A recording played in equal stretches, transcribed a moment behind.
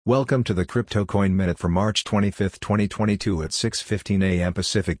Welcome to the Crypto Coin Minute for March 25, 2022 at 6:15 a.m.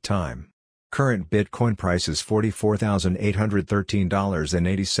 Pacific Time. Current Bitcoin price is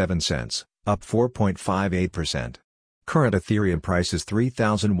 $44,813.87, up 4.58%. Current Ethereum price is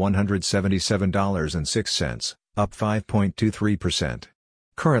 $3,177.06, up 5.23%.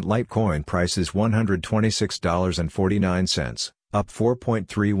 Current Litecoin price is $126.49, up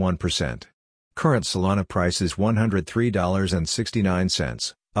 4.31%. Current Solana price is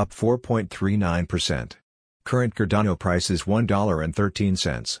 $103.69, up 4.39%. Current Cardano price is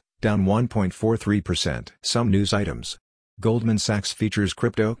 $1.13, down 1.43%. Some news items. Goldman Sachs features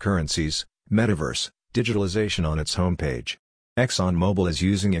cryptocurrencies, metaverse, digitalization on its homepage. ExxonMobil is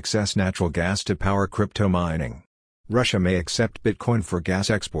using excess natural gas to power crypto mining. Russia may accept Bitcoin for gas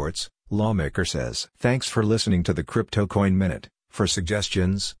exports, lawmaker says. Thanks for listening to the Crypto Coin Minute. For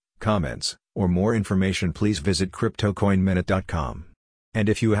suggestions, comments, or more information, please visit cryptocoinminute.com. And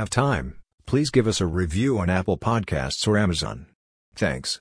if you have time, please give us a review on Apple Podcasts or Amazon. Thanks.